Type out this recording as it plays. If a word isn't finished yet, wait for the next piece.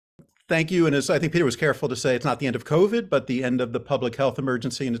Thank you. And as I think Peter was careful to say, it's not the end of COVID, but the end of the public health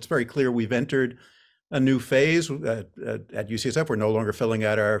emergency. And it's very clear we've entered a new phase. At UCSF, we're no longer filling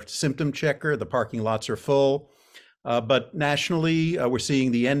out our symptom checker. The parking lots are full. But nationally, we're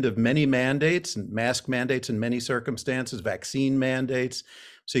seeing the end of many mandates, and mask mandates in many circumstances, vaccine mandates,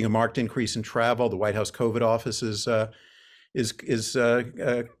 seeing a marked increase in travel. The White House COVID office is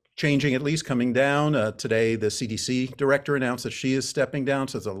changing, at least coming down. Today, the CDC director announced that she is stepping down.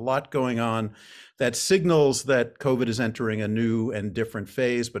 So there's a lot going on that signals that COVID is entering a new and different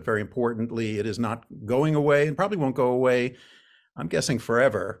phase. But very importantly, it is not going away and probably won't go away, I'm guessing,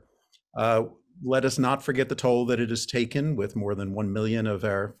 forever. Let us not forget the toll that it has taken, with more than 1 million of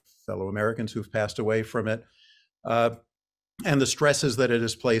our fellow Americans who've passed away from it, and the stresses that it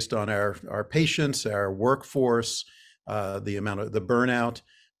has placed on our patients, our workforce, the amount of the burnout.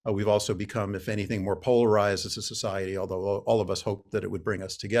 We've also become, if anything, more polarized as a society, although all of us hoped that it would bring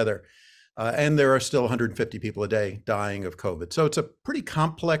us together. And there are still 150 people a day dying of COVID. So it's a pretty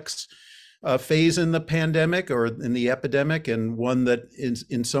complex phase in the pandemic, or in the epidemic, and one that is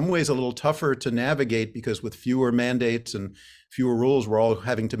in some ways a little tougher to navigate, because with fewer mandates and fewer rules, we're all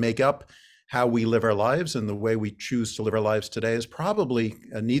having to make up how we live our lives. And the way we choose to live our lives today is probably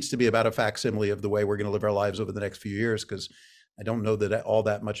needs to be about a facsimile of the way we're going to live our lives over the next few years, because I don't know that all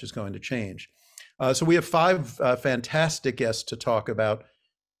that much is going to change. So we have five fantastic guests to talk about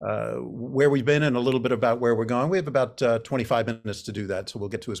where we've been and a little bit about where we're going. We have about 25 minutes to do that, so we'll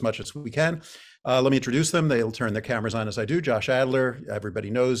get to as much as we can. Let me introduce them. They'll turn their cameras on as I do. Josh Adler,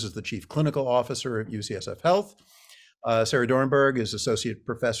 everybody knows, is the Chief Clinical Officer at UCSF Health. Sarah Doernberg is Associate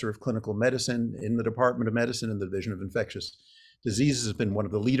Professor of Clinical Medicine in the Department of Medicine in the Division of Infectious Diseases, has been one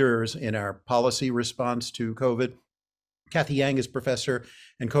of the leaders in our policy response to COVID. Kathy Yang is Professor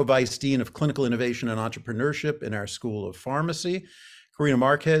and Co-Vice Dean of Clinical Innovation and Entrepreneurship in our School of Pharmacy. Carina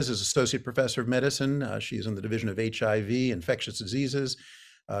Marquez is Associate Professor of Medicine. She is in the Division of HIV, Infectious Diseases,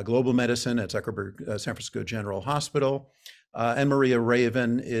 Global Medicine at Zuckerberg San Francisco General Hospital. And Maria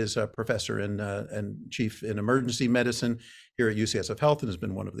Raven is a Professor and Chief in Emergency Medicine here at UCSF Health, and has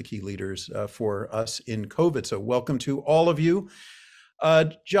been one of the key leaders for us in COVID. So welcome to all of you.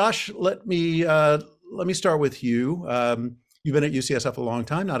 Josh, let me start with you. You've been at UCSF a long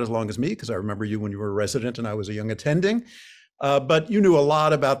time, not as long as me, because I remember you when you were a resident and I was a young attending. But you knew a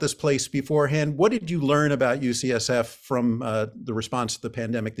lot about this place beforehand. What did you learn about UCSF from the response to the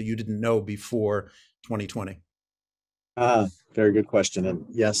pandemic that you didn't know before 2020? Very good question. And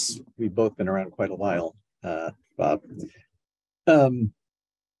yes, we've both been around quite a while, Bob. I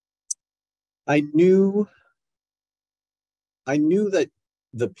knew that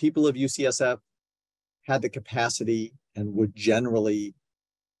the people of UCSF had the capacity and would generally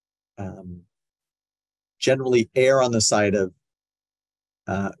err on the side of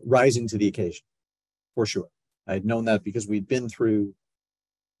rising to the occasion, for sure. I had known that because we'd been through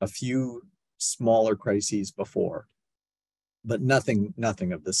a few smaller crises before, but nothing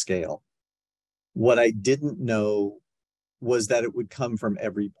of the scale. What I didn't know was that it would come from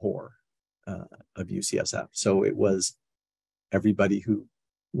every pore of UCSF. So it was everybody who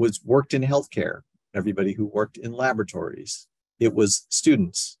worked in healthcare, everybody who worked in laboratories. It was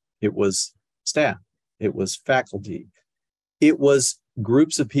students, it was staff, it was faculty, it was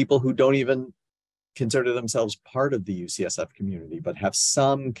groups of people who don't even consider themselves part of the UCSF community, but have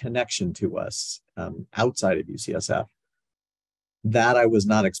some connection to us outside of UCSF. That I was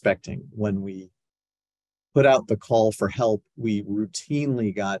not expecting. When we put out the call for help, we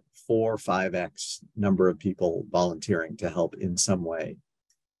routinely got 4 or 5x number of people volunteering to help in some way.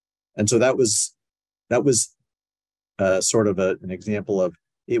 And so that was sort of an example of,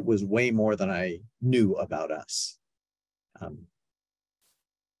 it was way more than I knew about us.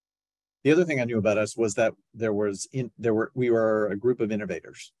 The other thing I knew about us was that we were a group of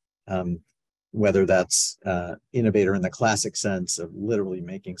innovators, whether that's innovator in the classic sense of literally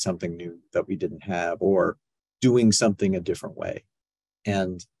making something new that we didn't have, or doing something a different way.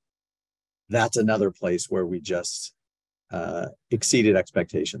 And that's another place where we just exceeded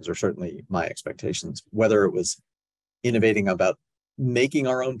expectations, or certainly my expectations, whether it was innovating about making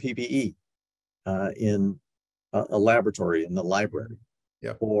our own PPE in a laboratory in the library,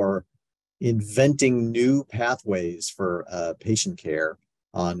 yeah, or inventing new pathways for patient care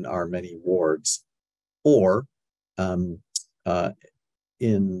on our many wards, or and of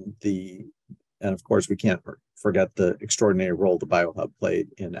course we can't forget the extraordinary role the BioHub played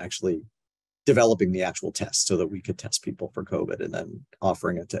in actually developing the actual test so that we could test people for COVID and then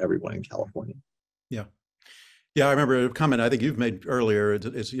offering it to everyone in California. Yeah. Yeah, I remember a comment I think you've made earlier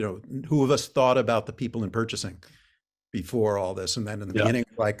is, who of us thought about the people in purchasing? before all this, and then in the Yeah. beginning,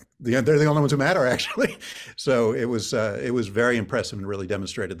 like they're the only ones who matter, actually. So it was very impressive and really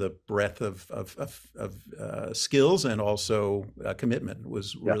demonstrated the breadth of skills and also commitment. It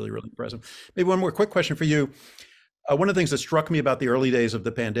was Yeah. really, really impressive. Maybe one more quick question for you. One of the things that struck me about the early days of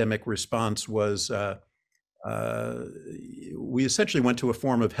the pandemic response was we essentially went to a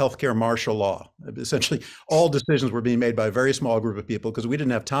form of healthcare martial law. Essentially, all decisions were being made by a very small group of people because we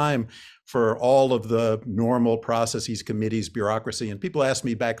didn't have time for all of the normal processes, committees, bureaucracy. And people asked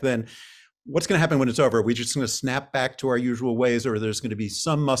me back then, what's going to happen when it's over? Are we just going to snap back to our usual ways, or there's going to be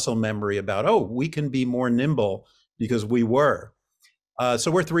some muscle memory about, oh, we can be more nimble because we were.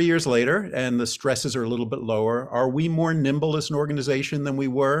 So we're 3 years later, and the stresses are a little bit lower. Are we more nimble as an organization than we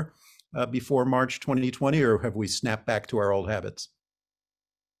were before March 2020, or have we snapped back to our old habits?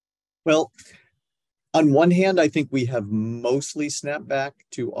 Well, on one hand, I think we have mostly snapped back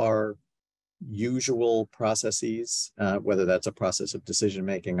to our usual processes, whether that's a process of decision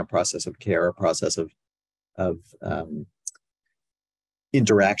making, a process of care, a process of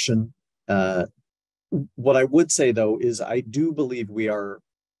interaction. What I would say, though, is I do believe we are,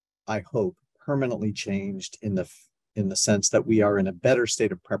 I hope, permanently changed in the sense that we are in a better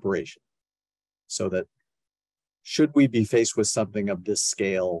state of preparation, so that should we be faced with something of this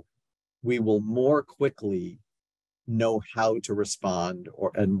scale, we will more quickly know how to respond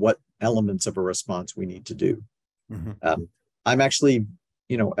and what elements of a response we need to do. Mm-hmm. I'm actually,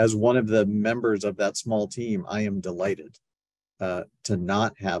 as one of the members of that small team, I am delighted to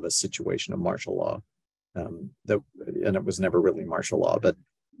not have a situation of martial law. And it was never really martial law, but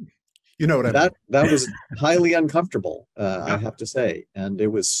you know what I mean. That was highly uncomfortable, I have to say, and it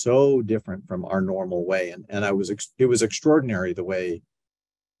was so different from our normal way, and it was extraordinary the way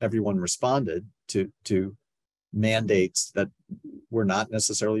everyone responded to mandates that were not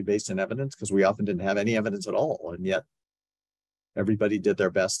necessarily based in evidence, because we often didn't have any evidence at all, and yet everybody did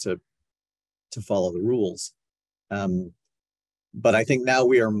their best to follow the rules. But I think now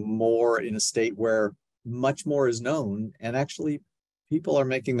we are more in a state where much more is known, and actually people are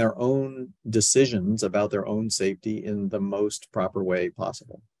making their own decisions about their own safety in the most proper way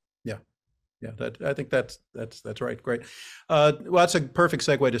possible. Yeah. I think that's right. Great. Well, that's a perfect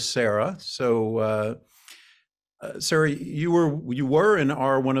segue to Sarah. So, Sarah, you were and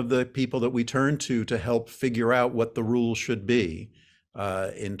are one of the people that we turn to help figure out what the rules should be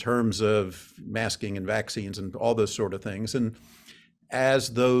in terms of masking and vaccines and all those sort of things. And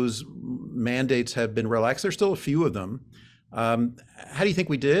as those mandates have been relaxed, there's still a few of them. How do you think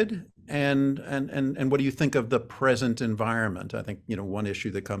we did? And what do you think of the present environment? I think, one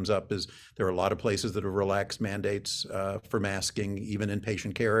issue that comes up is there are a lot of places that have relaxed mandates for masking, even in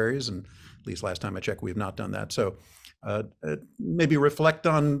patient care areas. And at least last time I checked, we have not done that. So maybe reflect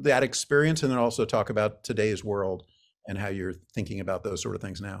on that experience and then also talk about today's world and how you're thinking about those sort of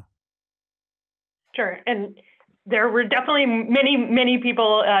things now. Sure. And there were definitely many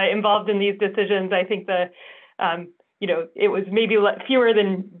people involved in these decisions. I think it was maybe fewer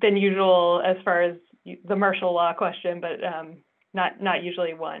than usual as far as the martial law question, but not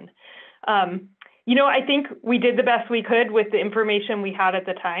usually one. I think we did the best we could with the information we had at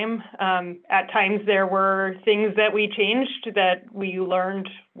the time. At times there were things that we changed that we learned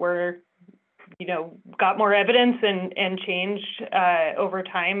were, got more evidence and changed over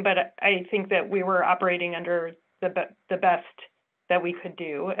time. But I think that we were operating under the best that we could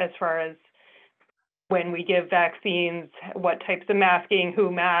do as far as when we give vaccines, what types of masking,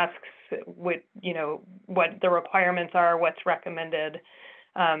 who masks, what the requirements are, what's recommended.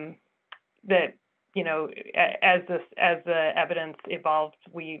 As the evidence evolved,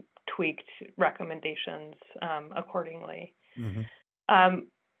 we tweaked recommendations accordingly. Mm-hmm.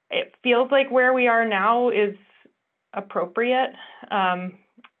 It feels like where we are now is appropriate.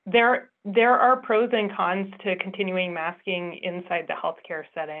 There are pros and cons to continuing masking inside the healthcare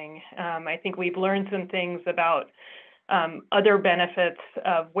setting. I think we've learned some things about other benefits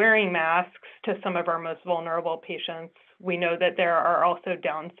of wearing masks to some of our most vulnerable patients. We know that there are also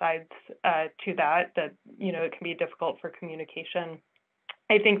downsides to that it can be difficult for communication.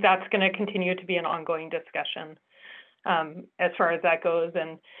 I think that's going to continue to be an ongoing discussion as far as that goes.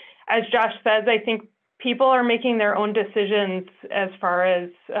 And as Josh says, I think people are making their own decisions as far as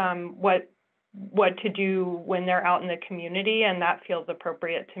what to do when they're out in the community, and that feels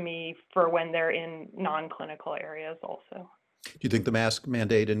appropriate to me for when they're in non-clinical areas also. Do you think the mask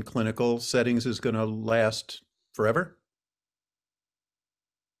mandate in clinical settings is going to last forever?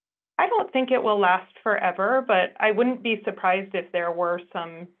 I don't think it will last forever, but I wouldn't be surprised if there were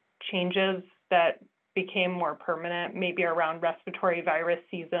some changes that became more permanent, maybe around respiratory virus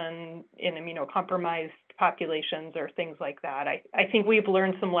season in immunocompromised populations or things like that. I think we've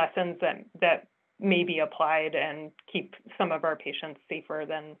learned some lessons that may be applied and keep some of our patients safer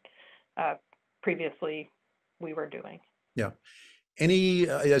than previously we were doing. Yeah. Any,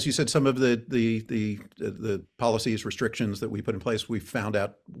 as you said, some of the policies, restrictions that we put in place, we found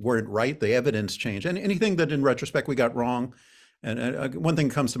out weren't right. The evidence changed. And anything that in retrospect we got wrong. And one thing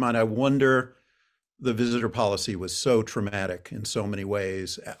comes to mind, I wonder, the visitor policy was so traumatic in so many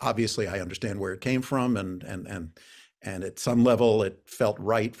ways. Obviously, I understand where it came from, and at some level, it felt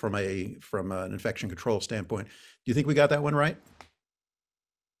right from an infection control standpoint. Do you think we got that one right?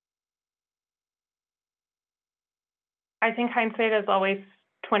 I think hindsight is always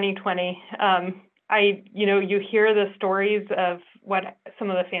 20/20. You hear the stories of what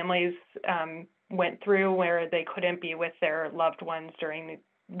some of the families went through where they couldn't be with their loved ones during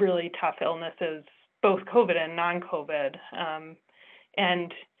really tough illnesses, both COVID and non-COVID.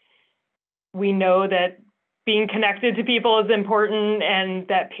 And we know that being connected to people is important, and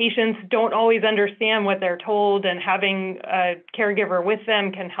that patients don't always understand what they're told, and having a caregiver with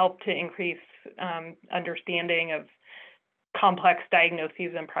them can help to increase understanding of complex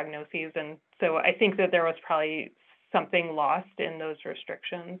diagnoses and prognoses. And so I think that there was probably something lost in those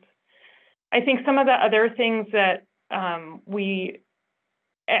restrictions. I think some of the other things that we,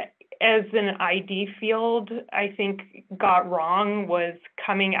 as an ID field, I think got wrong was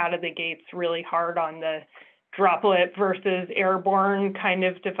coming out of the gates really hard on the droplet versus airborne kind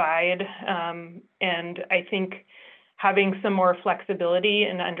of divide. And I think having some more flexibility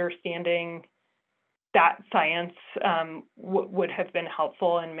and understanding that science would have been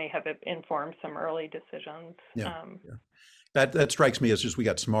helpful and may have informed some early decisions. Yeah. That strikes me as just we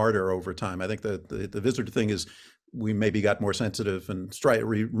got smarter over time. I think the visitor thing is we maybe got more sensitive, and it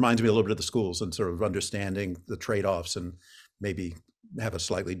reminds me a little bit of the schools and sort of understanding the trade-offs, and maybe have a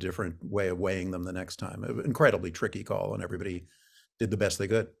slightly different way of weighing them the next time. An incredibly tricky call, and everybody did the best they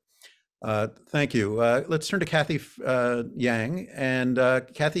could. Thank you. Let's turn to Kathy Yang. And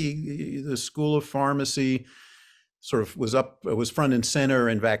Kathy, the School of Pharmacy sort of was front and center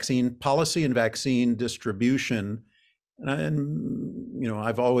in vaccine policy and vaccine distribution. And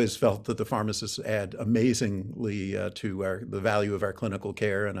I've always felt that the pharmacists add amazingly to the value of our clinical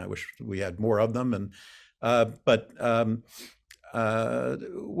care, and I wish we had more of them. And what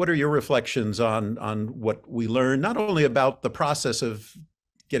are your reflections on what we learned, not only about the process of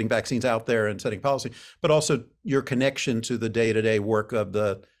getting vaccines out there and setting policy, but also your connection to the day-to-day work of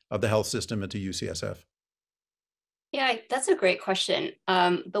the health system and to UCSF? Yeah, that's a great question.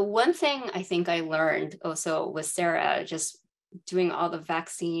 The one thing I think I learned also with Sarah, just doing all the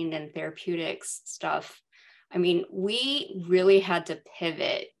vaccine and therapeutics stuff, I mean, we really had to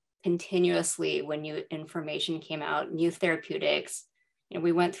pivot continuously when new information came out, new therapeutics.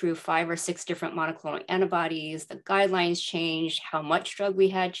 We went through 5 or 6 different monoclonal antibodies, the guidelines changed, how much drug we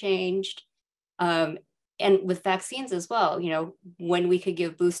had changed. And with vaccines as well, when we could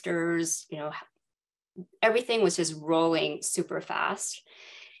give boosters, everything was just rolling super fast.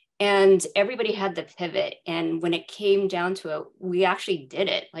 And everybody had to pivot. And when it came down to it, we actually did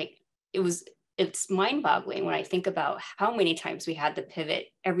it. Like it's mind-boggling when I think about how many times we had to pivot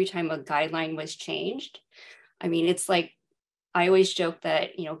every time a guideline was changed. I mean, it's like, I always joke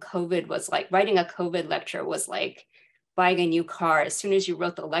that, COVID was like, writing a COVID lecture was like buying a new car. As soon as you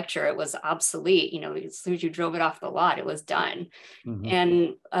wrote the lecture, it was obsolete. As soon as you drove it off the lot, it was done. Mm-hmm.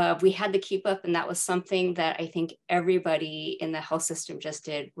 And we had to keep up. And that was something that I think everybody in the health system just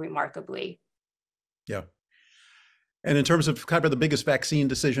did remarkably. Yeah. And in terms of kind of the biggest vaccine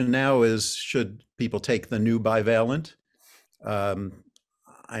decision now is, should people take the new bivalent?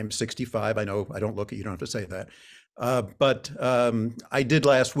 I'm 65. I know I don't look at you, don't have to say that. But I did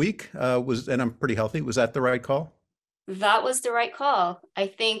last week, and I'm pretty healthy. Was that the right call? That was the right call. I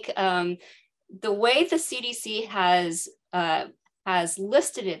think the way the CDC has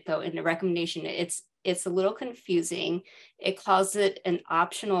listed it, though, in the recommendation, it's a little confusing. It calls it an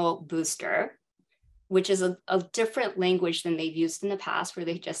optional booster, which is a different language than they've used in the past, where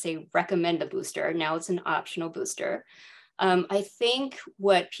they just say recommend a booster. Now it's an optional booster. I think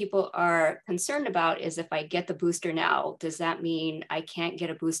what people are concerned about is, if I get the booster now, does that mean I can't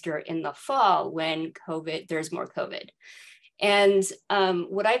get a booster in the fall when there's more COVID? And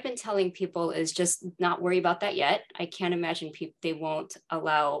what I've been telling people is just not worry about that yet. I can't imagine they won't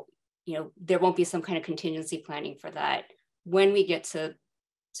allow, there won't be some kind of contingency planning for that when we get to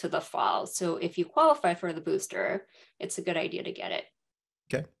the fall. So if you qualify for the booster, it's a good idea to get it.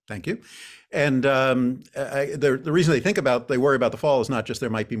 Okay, Thank you. And the reason they worry about the fall is not just there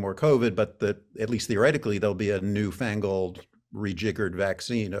might be more COVID, but that at least theoretically there'll be a newfangled, rejiggered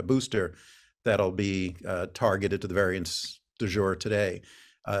vaccine, a booster that'll be targeted to the variants du jour today.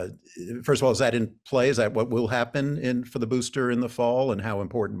 First of all, is that in play? Is that what will happen for the booster in the fall, and how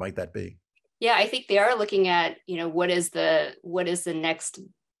important might that be? Yeah, I think they are looking at, what is the next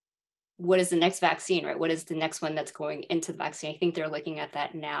vaccine, right? What is the next one that's going into the vaccine? I think they're looking at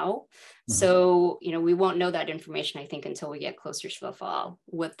that now. Mm-hmm. So, we won't know that information, I think, until we get closer to the fall,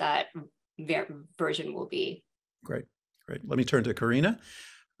 what that version will be. Great. Let me turn to Carina.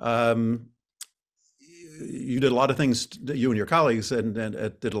 You did a lot of things, you and your colleagues, and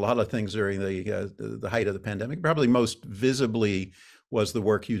did a lot of things during the height of the pandemic. Probably most visibly was the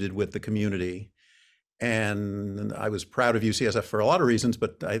work you did with the community. And I was proud of UCSF for a lot of reasons,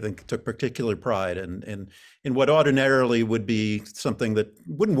 but I think took particular pride in what ordinarily would be something that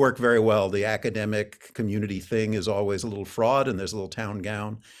wouldn't work very well. The academic community thing is always a little fraud, and there's a little town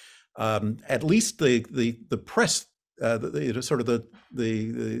gown. At least the press, what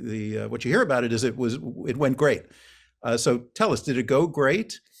you hear about it is it went great. So tell us, did it go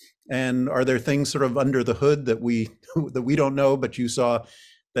great? And are there things sort of under the hood that we don't know, but you saw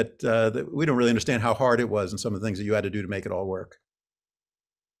that we don't really understand how hard it was and some of the things that you had to do to make it all work?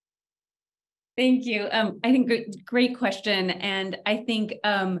 Thank you. I think great question. And I think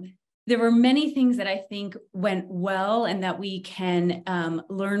there were many things that I think went well and that we can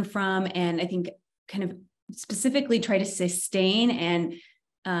learn from, and I think kind of specifically try to sustain and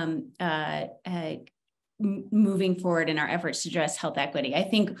moving forward in our efforts to address health equity. I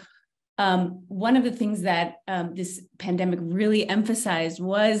think one of the things that this pandemic really emphasized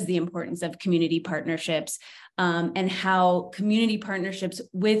was the importance of community partnerships, and how community partnerships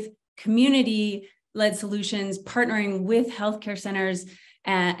with community-led solutions, partnering with healthcare centers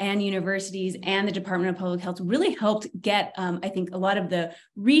and universities and the Department of Public Health really helped get, I think, a lot of the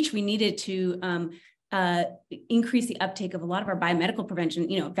reach we needed to increase the uptake of a lot of our biomedical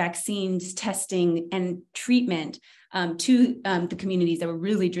prevention, vaccines, testing, and treatment to the communities that were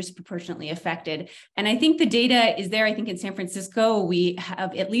really disproportionately affected. And I think the data is there. I think in San Francisco, we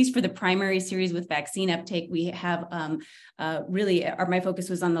have, at least for the primary series with vaccine uptake, we have my focus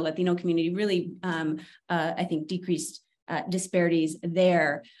was on the Latino community, really, I think, decreased disparities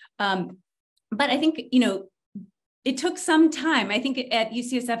there. But I think, it took some time, I think, at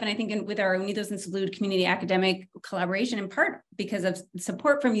UCSF, and I think with our Unidos en Salud community academic collaboration, in part because of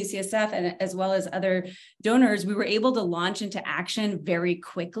support from UCSF and as well as other donors, we were able to launch into action very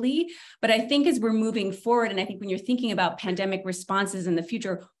quickly. But I think as we're moving forward, and I think when you're thinking about pandemic responses in the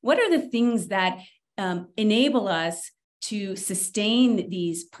future, what are the things that enable us to sustain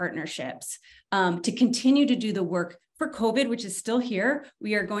these partnerships, to continue to do the work for COVID, which is still here?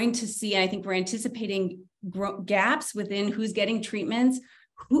 We are going to see, I think we're anticipating gaps within who's getting treatments,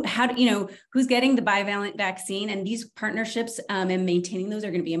 who's getting the bivalent vaccine, and these partnerships and maintaining those are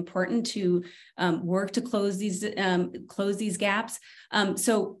going to be important to work to close these gaps.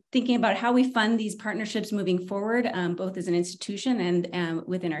 So thinking about how we fund these partnerships moving forward, both as an institution and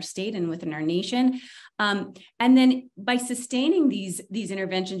within our state and within our nation. And then by sustaining these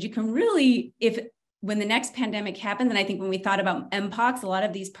interventions, you can really, when the next pandemic happened, and I think when we thought about MPOX, a lot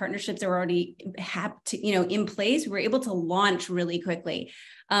of these partnerships are already in place. We were able to launch really quickly.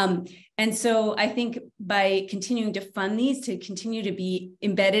 And so I think by continuing to fund these, to continue to be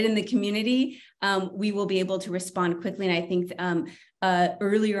embedded in the community, we will be able to respond quickly. And I think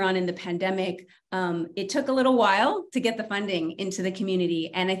earlier on in the pandemic, it took a little while to get the funding into the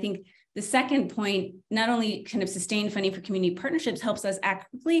community. And I think the second point, not only kind of sustained funding for community partnerships helps us act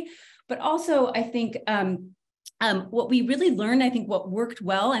quickly, but also I think what we really learned, I think what worked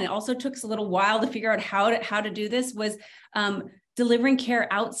well, and it also took us a little while to figure out how to do this, was delivering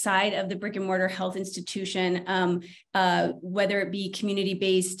care outside of the brick and mortar health institution, whether it be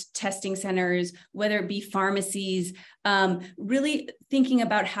community-based testing centers, whether it be pharmacies, really thinking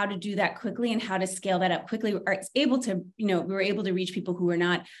about how to do that quickly and how to scale that up quickly. We were able to reach people who were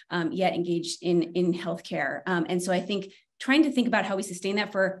not yet engaged in healthcare. And so I think trying to think about how we sustain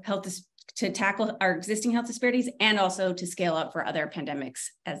that for health to tackle our existing health disparities and also to scale up for other pandemics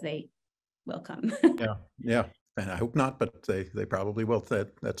as they will come. Yeah. And I hope not, but they probably will.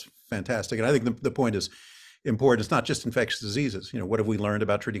 That's fantastic. And I think the point is important. It's not just infectious diseases. What have we learned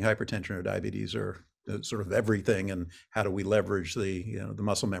about treating hypertension or diabetes or sort of everything, and how do we leverage the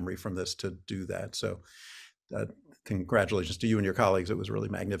muscle memory from this to do that? So congratulations to you and your colleagues. It was really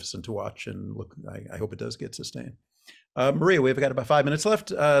magnificent to watch, and look, I hope it does get sustained. Maria, we've got about 5 minutes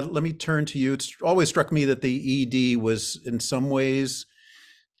left. Let me turn to you. It's always struck me that the ED was in some ways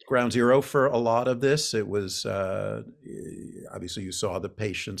ground zero for a lot of this. It was obviously you saw the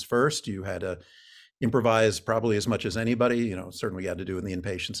patients first. You had to improvise probably as much as anybody. You know, certainly you had to do it in the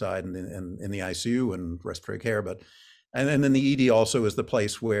inpatient side and in the ICU and respiratory care, but and then the ED also is the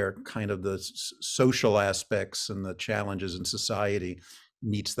place where kind of the social aspects and the challenges in society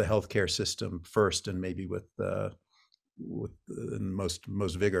meets the healthcare system first, and maybe with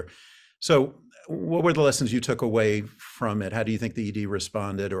most vigor. So what were the lessons you took away from it? How do you think the ED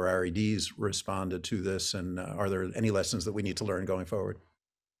responded, or REDs responded to this? And are there any lessons that we need to learn going forward?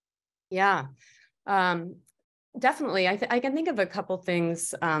 Yeah, definitely. I can think of a couple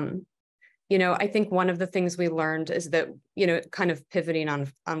things. You know, I think one of the things we learned is that, you know, kind of pivoting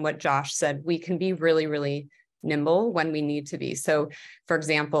on what Josh said, we can be really, really nimble when we need to be. So, for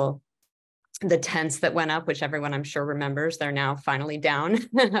example, the tents that went up, which everyone I'm sure remembers, they're now finally down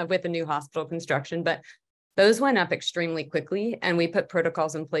with the new hospital construction, but those went up extremely quickly, and we put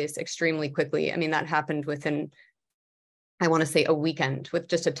protocols in place extremely quickly. I mean, that happened within, I want to say, a weekend, with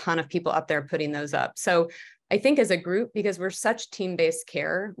just a ton of people up there putting those up. So I think as a group, because we're such team-based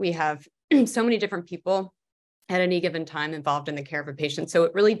care, we have so many different people at any given time involved in the care of a patient. So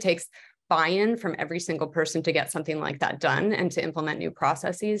it really takes buy-in from every single person to get something like that done and to implement new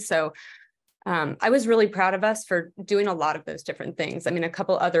processes. So I was really proud of us for doing a lot of those different things. I mean, a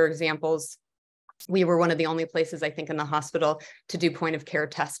couple other examples. We were one of the only places, I think, in the hospital to do point of care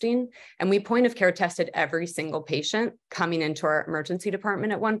testing. And we point of care tested every single patient coming into our emergency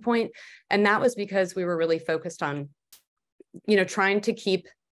department at one point. And that was because we were really focused on, you know, trying to keep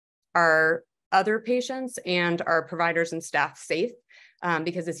our other patients and our providers and staff safe.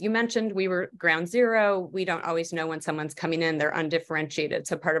 Because as you mentioned, we were ground zero. We don't always know when someone's coming in. They're undifferentiated.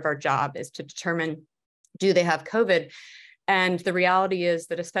 So part of our job is to determine, do they have COVID? And the reality is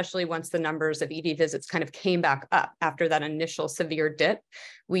that, especially once the numbers of ED visits kind of came back up after that initial severe dip,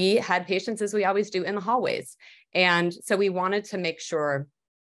 we had patients, as we always do, in the hallways. And so we wanted to make sure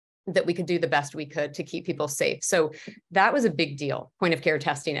that we could do the best we could to keep people safe. So that was a big deal, point of care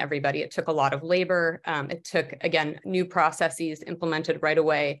testing everybody. It took a lot of labor. It took, again, new processes implemented right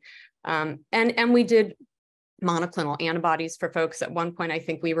away. And we did monoclonal antibodies for folks. At one point, I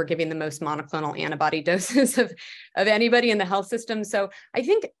think we were giving the most monoclonal antibody doses of anybody in the health system. So I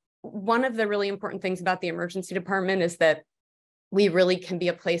think one of the really important things about the emergency department is that we really can be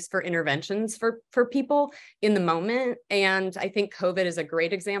a place for interventions for people in the moment. And I think COVID is a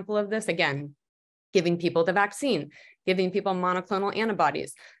great example of this. Again, giving people the vaccine, giving people monoclonal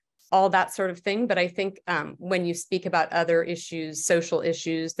antibodies, all that sort of thing. But I think when you speak about other issues, social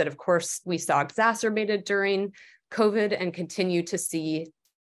issues that, of course, we saw exacerbated during COVID and continue to see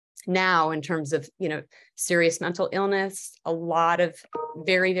now in terms of, you know, serious mental illness, a lot of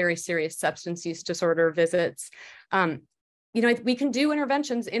very, very serious substance use disorder visits. You know, we can do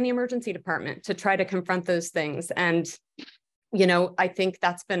interventions in the emergency department to try to confront those things. And, you know, I think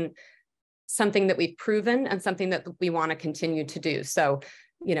that's been something that we've proven and something that we want to continue to do. So,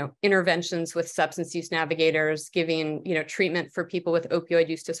 you know, interventions with substance use navigators, giving, you know, treatment for people with opioid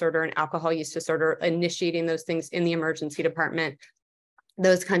use disorder and alcohol use disorder, initiating those things in the emergency department,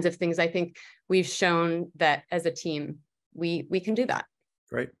 those kinds of things. I think we've shown that as a team, we can do that.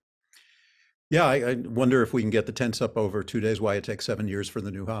 Great. Yeah, I wonder if we can get the tents up over 2 days, why it takes 7 years for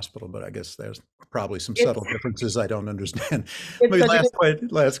the new hospital, but I guess there's probably some subtle differences I don't understand. Maybe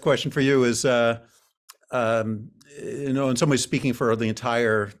last question for you is, you know, in some ways speaking for the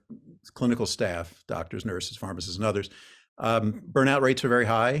entire clinical staff, doctors, nurses, pharmacists, and others, burnout rates are very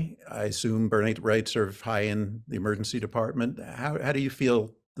high. I assume burnout rates are high in the emergency department. How do you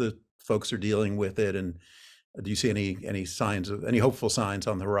feel the folks are dealing with it, and do you see any signs of any hopeful signs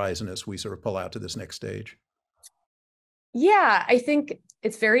on the horizon as we sort of pull out to this next stage? Yeah, I think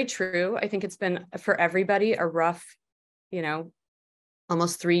it's very true. I think it's been for everybody a rough, you know,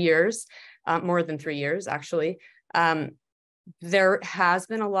 almost 3 years, more than 3 years, actually. There has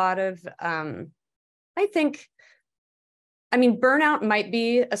been a lot of, I mean, burnout might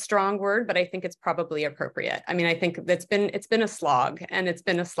be a strong word, but I think it's probably appropriate. I mean, I think it's been a slog, and it's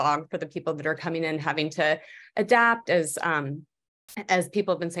been a slog for the people that are coming in, having to adapt, as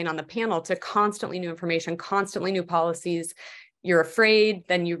people have been saying on the panel, to constantly new information, constantly new policies. You're afraid,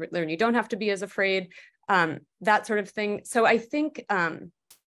 then you learn you don't have to be as afraid, that sort of thing. So I think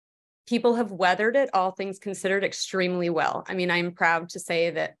people have weathered it, all things considered, extremely well. I mean, I'm proud to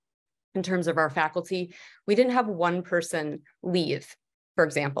say that in terms of our faculty, we didn't have one person leave, for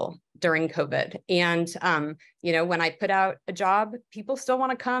example, during COVID. And, you know, when I put out a job, people still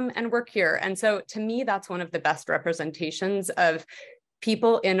want to come and work here. And so to me, that's one of the best representations of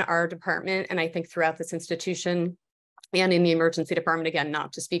people in our department, and I think throughout this institution, and in the emergency department, again,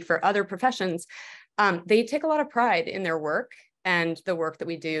 not to speak for other professions, they take a lot of pride in their work and the work that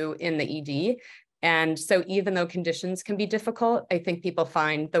we do in the ED. And so even though conditions can be difficult, I think people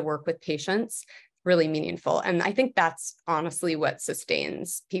find the work with patients really meaningful. And I think that's honestly what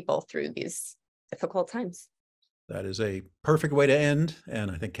sustains people through these difficult times. That is a perfect way to end,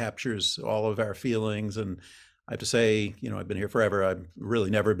 and I think captures all of our feelings. And I have to say, you know, I've been here forever. I've really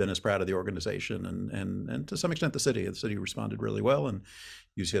never been as proud of the organization, and to some extent the city. The city responded really well, and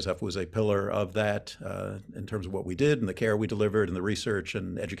UCSF was a pillar of that in terms of what we did and the care we delivered and the research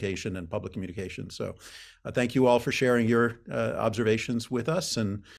and education and public communication. So thank you all for sharing your observations with us. And